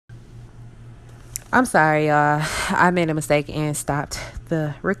I'm sorry, y'all. I made a mistake and stopped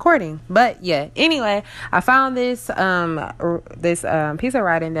the recording. But yeah, anyway, I found this piece of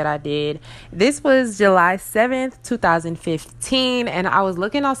writing that I did. This was July 7th, 2015, and I was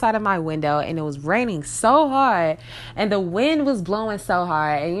looking outside of my window and it was raining so hard and the wind was blowing so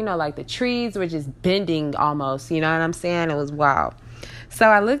hard, and like the trees were just bending almost, you know what I'm saying? It was wild. So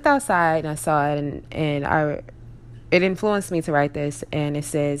I looked outside and I saw it, and it influenced me to write this, and it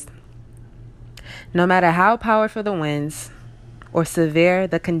says, no matter how powerful the winds or severe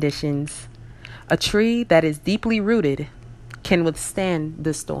the conditions, a tree that is deeply rooted can withstand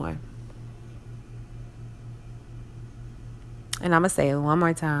the storm. And I'm going to say it one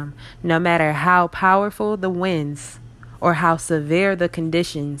more time. No matter how powerful the winds or how severe the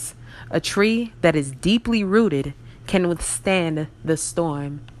conditions, a tree that is deeply rooted can withstand the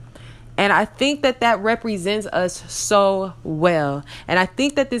storm. And I think that represents us so well. And I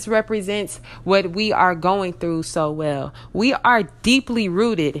think that this represents what we are going through so well. We are deeply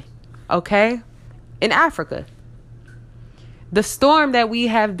rooted, okay, in Africa. The storm that we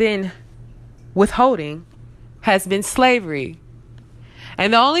have been withholding has been slavery.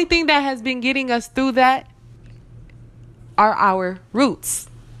 And the only thing that has been getting us through that are our roots.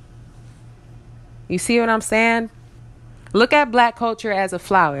 You see what I'm saying? Look at Black culture as a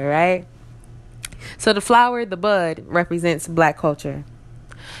flower, right? So the flower, the bud, represents Black culture.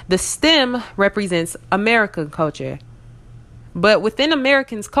 The stem represents American culture. But within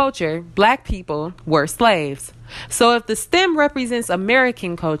Americans' culture, Black people were slaves. So if the stem represents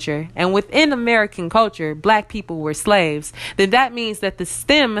American culture, and within American culture, Black people were slaves, then that means that the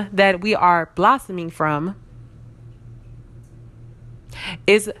stem that we are blossoming from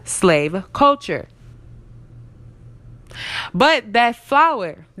is slave culture. But that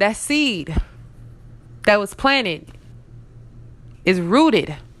flower, that seed that was planted is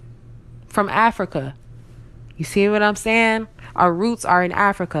rooted from Africa. You see what I'm saying? Our roots are in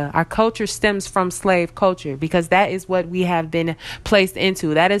Africa. Our culture stems from slave culture because that is what we have been placed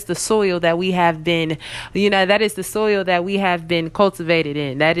into. That is the soil that we have been, that is the soil that we have been cultivated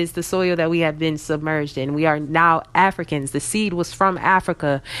in. That is the soil that we have been submerged in. We are now Africans. The seed was from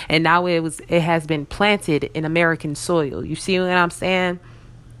Africa, and now it has been planted in American soil. You see what I'm saying?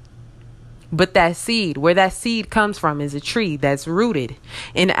 But that seed, where that seed comes from, is a tree that's rooted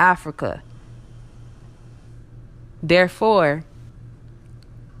in Africa. Therefore,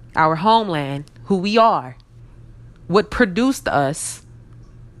 our homeland, who we are, what produced us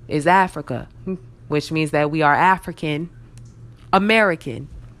is Africa, which means that we are African American,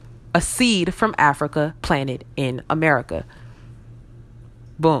 a seed from Africa planted in America.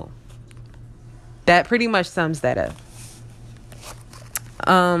 Boom. That pretty much sums that up.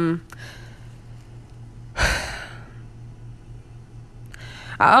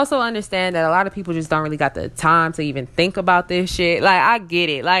 I also understand that a lot of people just don't really got the time to even think about this shit. Like, I get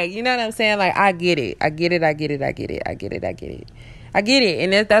it. Like, you know what I'm saying? Like, I get it. I get it.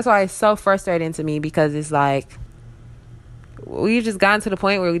 And that's why it's so frustrating to me, because it's like, we've just gotten to the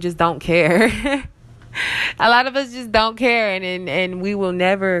point where we just don't care. A lot of us just don't care. And we will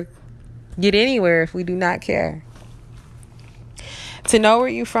never get anywhere if we do not care. To know where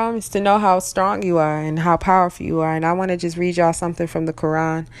you're from is to know how strong you are and how powerful you are. And I want to just read y'all something from the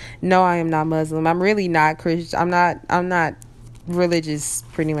Quran. No, I am not Muslim. I'm really not Christian. I'm not religious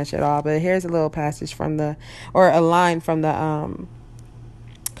pretty much at all. But here's a little passage a line from the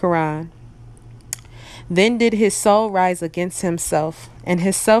Quran. Then did his soul rise against himself, and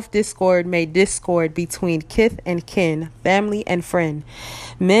his self-discord made discord between kith and kin, family and friend.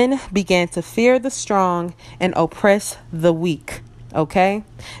 Men began to fear the strong and oppress the weak. Okay,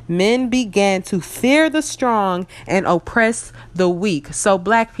 men began to fear the strong and oppress the weak. So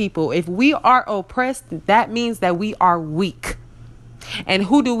Black people, if we are oppressed, that means that we are weak. And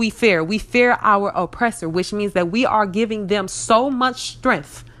who do we fear? We fear our oppressor, which means that we are giving them so much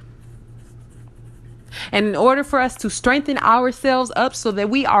strength. And in order for us to strengthen ourselves up so that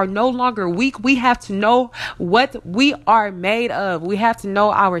we are no longer weak, we have to know what we are made of. We have to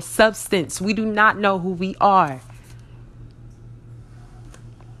know our substance. We do not know who we are.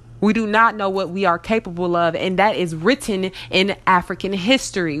 We do not know what we are capable of, and that is written in African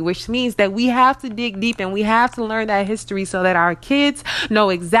history, which means that we have to dig deep and we have to learn that history so that our kids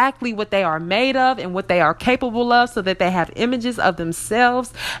know exactly what they are made of and what they are capable of, so that they have images of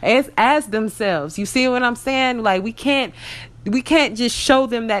themselves as themselves. You see what I'm saying? Like, we can't just show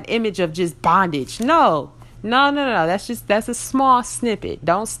them that image of just bondage. No. That's a small snippet.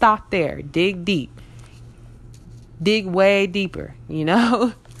 Don't stop there. Dig deep. Dig way deeper,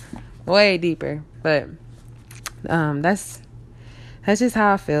 way deeper. But that's That's just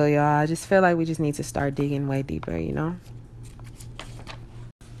how I feel, y'all. I just feel like we just need to start digging way deeper,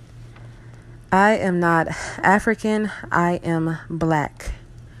 I am not African. I am Black.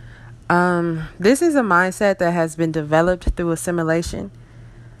 This is a mindset that has been developed through assimilation.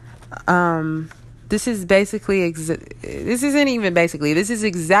 This is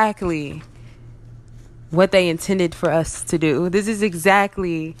exactly what they intended for us to do. This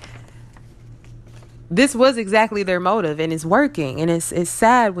was exactly their motive, and it's working. And it's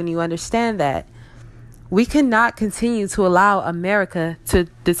sad when you understand that. We cannot continue to allow America to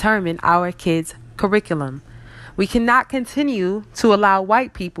determine our kids' curriculum. We cannot continue to allow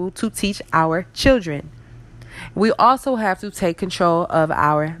white people to teach our children. We also have to take control of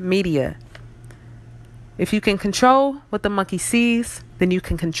our media. If you can control what the monkey sees, then you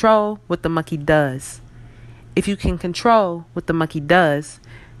can control what the monkey does. If you can control what the monkey does,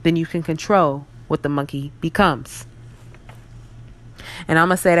 then you can control what the monkey becomes. And I'm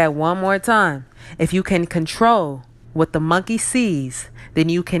going to say that one more time. If you can control what the monkey sees, then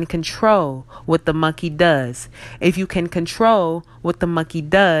you can control what the monkey does. If you can control what the monkey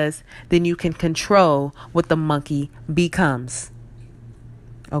does, then you can control what the monkey becomes.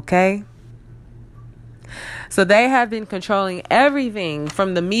 Okay? So they have been controlling everything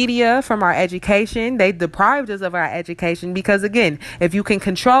from the media, from our education. They deprived us of our education because, again, if you can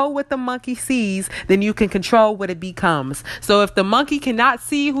control what the monkey sees, then you can control what it becomes. So if the monkey cannot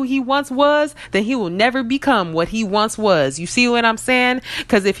see who he once was, then he will never become what he once was. You see what I'm saying?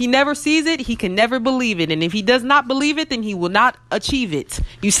 Because if he never sees it, he can never believe it. And if he does not believe it, then he will not achieve it.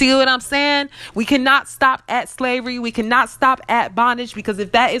 You see what I'm saying? We cannot stop at slavery. We cannot stop at bondage, because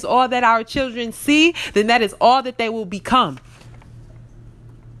if that is all that our children see, then that is all that they will become.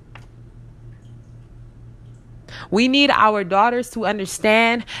 We need our daughters and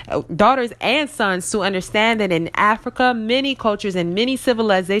sons to understand that in Africa, many cultures and many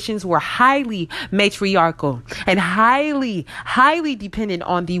civilizations were highly matriarchal and highly, highly dependent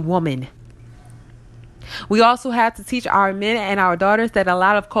on the woman. We also have to teach our men and our daughters that a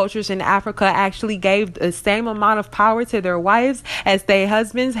lot of cultures in Africa actually gave the same amount of power to their wives as their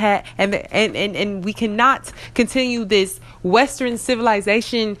husbands had. And we cannot continue this Western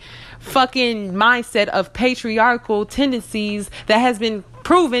civilization fucking mindset of patriarchal tendencies that has been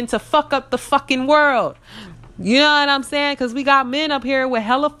proven to fuck up the fucking world. You know what I'm saying? Because we got men up here with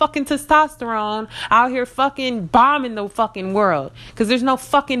hella fucking testosterone out here fucking bombing the fucking world because there's no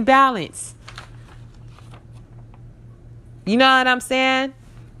fucking balance. You know what I'm saying?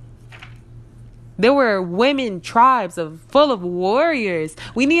 There were women tribes full of warriors.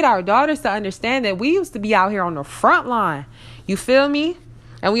 We need our daughters to understand that we used to be out here on the front line. You feel me?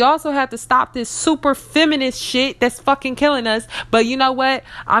 And we also have to stop this super feminist shit that's fucking killing us. But you know what?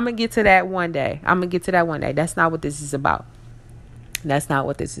 I'm going to get to that one day. That's not what this is about.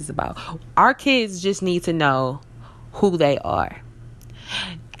 Our kids just need to know who they are.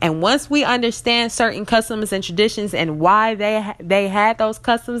 And once we understand certain customs and traditions and why they had those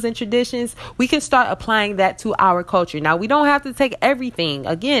customs and traditions, we can start applying that to our culture. Now, we don't have to take everything.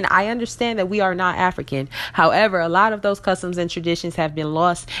 Again, I understand that we are not African. However, a lot of those customs and traditions have been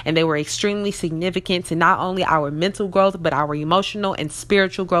lost, and they were extremely significant to not only our mental growth, but our emotional and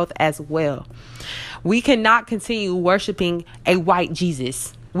spiritual growth as well. We cannot continue worshiping a white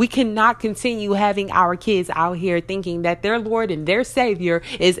Jesus. We cannot continue having our kids out here thinking that their Lord and their Savior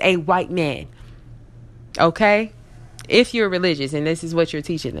is a white man. Okay? If you're religious and this is what you're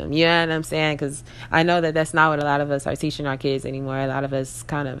teaching them. You know what I'm saying? Because I know that that's not what a lot of us are teaching our kids anymore. A lot of us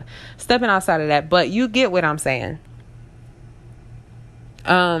kind of stepping outside of that. But you get what I'm saying.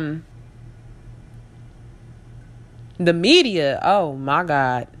 The media. Oh, my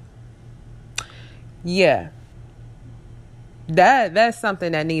God. Yeah. That's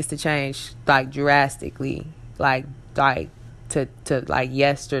something that needs to change, like, drastically. Like to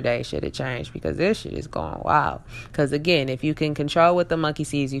yesterday should have changed, because this shit is going wild. Because again, if you can control what the monkey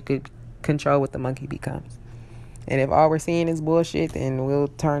sees, you could control what the monkey becomes. And if all we're seeing is bullshit, then we'll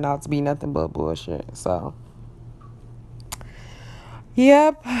turn out to be nothing but bullshit. So,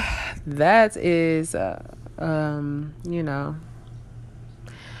 yep, that is,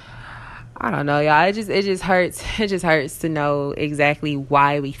 I don't know, y'all. It just hurts. It just hurts to know exactly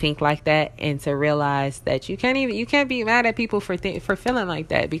why we think like that, and to realize that you can't be mad at people for feeling like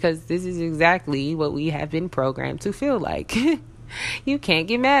that, because this is exactly what we have been programmed to feel like. You can't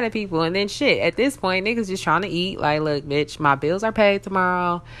get mad at people. And then shit, at this point, niggas just trying to eat. Like, look, bitch, my bills are paid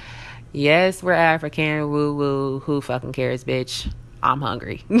tomorrow. Yes, we're African. Woo woo. Who fucking cares, bitch? I'm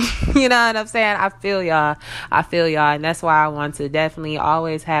hungry. You know what I'm saying? I feel y'all. And that's why I want to definitely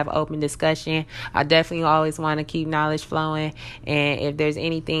always have open discussion. I definitely always want to keep knowledge flowing. And if there's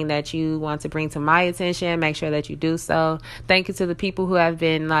anything that you want to bring to my attention, make sure that you do so. Thank you to the people who have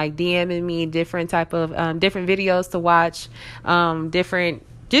been like DMing me different type of different videos to watch,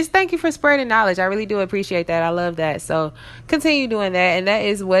 just thank you for spreading knowledge. I really do appreciate that. I love that. So continue doing that. And that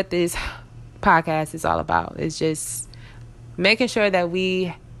is what this podcast is all about. It's just making sure that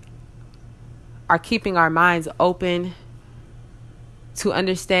we are keeping our minds open to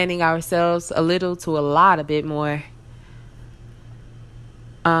understanding ourselves a little to a lot, a bit more,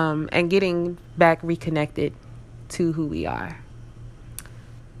 and getting back reconnected to who we are.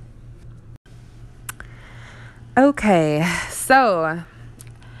 Okay, so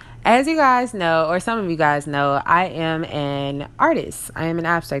as you guys know, or some of you guys know, I am an artist. I am an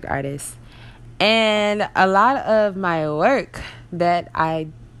abstract artist. And a lot of my work that I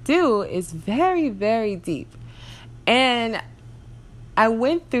do is very, very deep. And I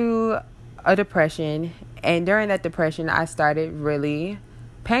went through a depression. And during that depression, I started really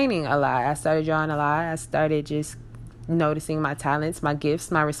painting a lot. I started drawing a lot. I started just noticing my talents, my gifts,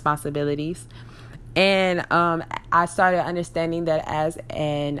 my responsibilities. And I started understanding that as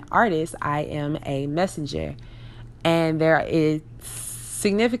an artist, I am a messenger. And there is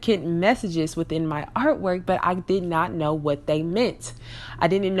significant messages within my artwork, but I did not know what they meant. I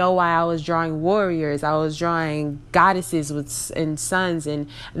didn't know why I was drawing warriors. I was drawing goddesses and suns. And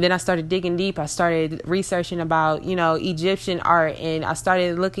then I started digging deep. I started researching about, Egyptian art. And I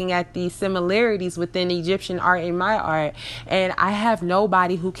started looking at the similarities within Egyptian art and my art. And I have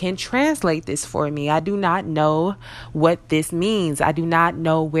nobody who can translate this for me. I do not know what this means. I do not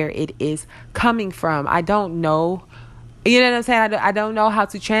know where it is coming from. I don't know. You know what I'm saying? I don't know how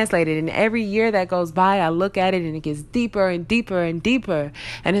to translate it. And every year that goes by, I look at it and it gets deeper and deeper and deeper.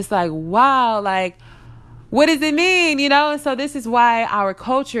 And it's like, wow, like, what does it mean? And so this is why our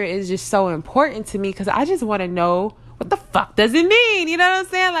culture is just so important to me, because I just want to know, what the fuck does it mean? You know what I'm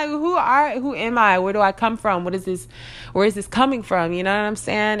saying? Like, who am I? Where do I come from? Where is this coming from? You know what I'm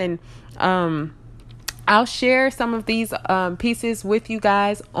saying? And I'll share some of these pieces with you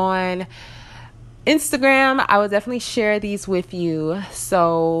guys on Instagram. I will definitely share these with you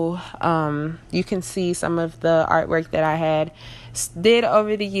so you can see some of the artwork that I did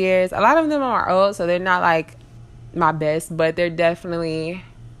over the years. A lot of them are old, so they're not like my best, but they're definitely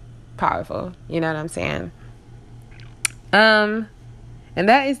powerful. You know what I'm saying? And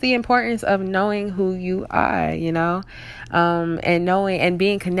that is the importance of knowing who you are, and knowing and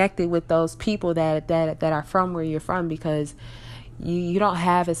being connected with those people that are from where you're from, because you don't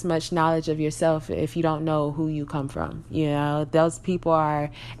have as much knowledge of yourself if you don't know who you come from. Those people are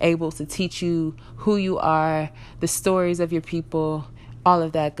able to teach you who you are, the stories of your people, all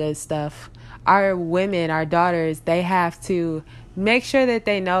of that good stuff. Our women, our daughters, they have to make sure that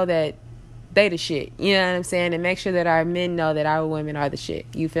they know that they the shit. You know what I'm saying? And make sure that our men know that our women are the shit.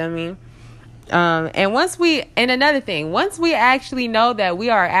 You feel me? And another thing, once we actually know that we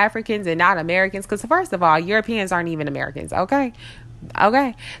are Africans and not Americans, because first of all, Europeans aren't even Americans. Okay.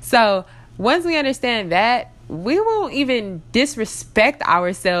 So once we understand that, we won't even disrespect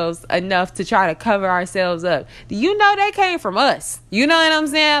ourselves enough to try to cover ourselves up. That came from us. You know what I'm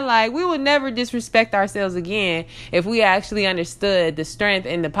saying? Like, we will never disrespect ourselves again if we actually understood the strength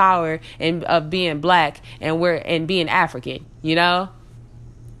and the power of being black and being African,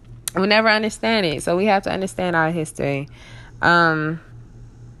 We'll never understand it. So we have to understand our history. I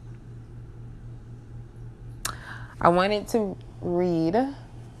wanted to read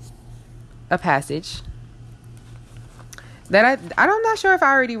a passage that I'm not sure if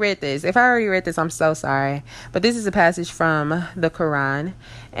I already read this. If I already read this, I'm so sorry. But this is a passage from the Quran.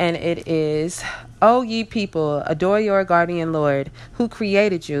 And it is, "O ye people, adore your guardian Lord, who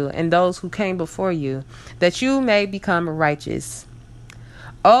created you and those who came before you, that you may become righteous.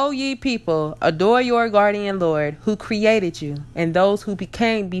 O ye people, adore your guardian Lord, who created you, and those who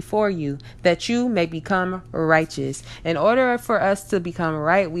came before you, that you may become righteous." In order for us to become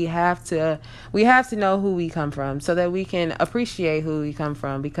right, we have to know who we come from, so that we can appreciate who we come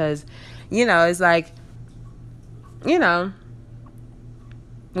from. Because, it's like, we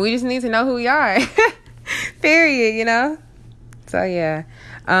just need to know who we are. Period, So, yeah.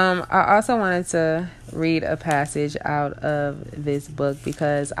 I also wanted to read a passage out of this book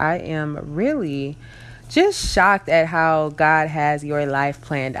because I am really just shocked at how God has your life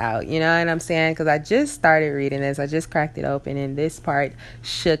planned out. You know what I'm saying? Because I just started reading this. I just cracked it open, and this part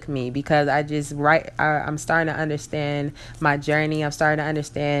shook me because I'm starting to understand my journey. I'm starting to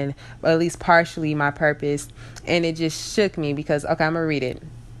understand, at least partially, my purpose. And it just shook me because, okay, I'm going to read it.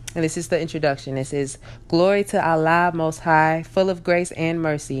 And this is the introduction. It says, "Glory to Allah Most High, full of grace and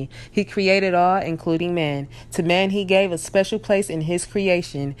mercy. He created all, including man. To man he gave a special place in his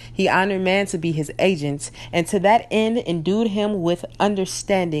creation. He honored man to be his agent, and to that end endued him with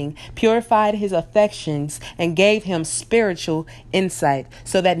understanding, purified his affections, and gave him spiritual insight,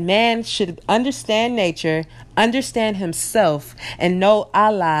 so that man should understand nature, understand himself, and know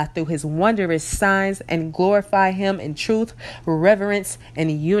Allah through his wondrous signs, and glorify him in truth, reverence,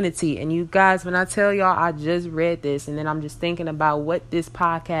 and unity." And you guys, when I tell y'all I just read this, and then I'm just thinking about what this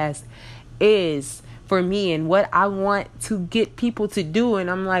podcast is for me and what I want to get people to do, and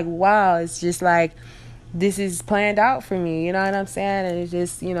I'm like, wow, it's just like this is planned out for me, you know what I'm saying? And it's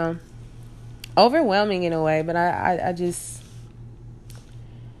just, overwhelming in a way, but I just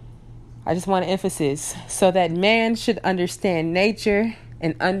want emphasis, so that man should understand nature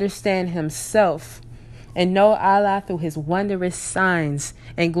and understand himself, and know Allah through his wondrous signs,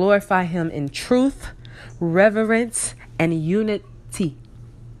 and glorify him in truth, reverence, and unity.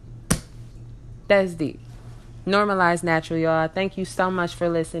 That's deep. Normalize natural, y'all. Thank you so much for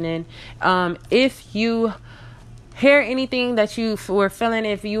listening. If you hear anything that you were feeling,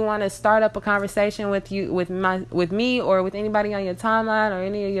 if you want to start up a conversation with me or with anybody on your timeline or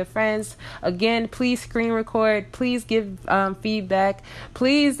any of your friends, again, please screen record, please give feedback,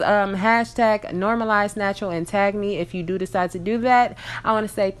 please hashtag normalize natural and tag me if you do decide to do that. I want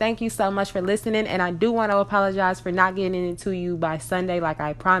to say thank you so much for listening, and I do want to apologize for not getting it to you by Sunday like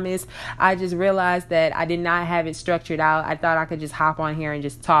I promised. I just realized that I did not have it structured out. I thought I could just hop on here and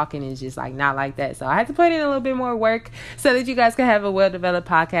just talk, and it's just like not like that, so I had to put in a little bit more work so that you guys can have a well-developed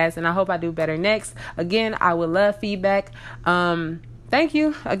podcast, and I hope I do better next. Again, I would love feedback. Thank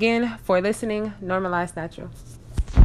you again for listening. Normalize Natural.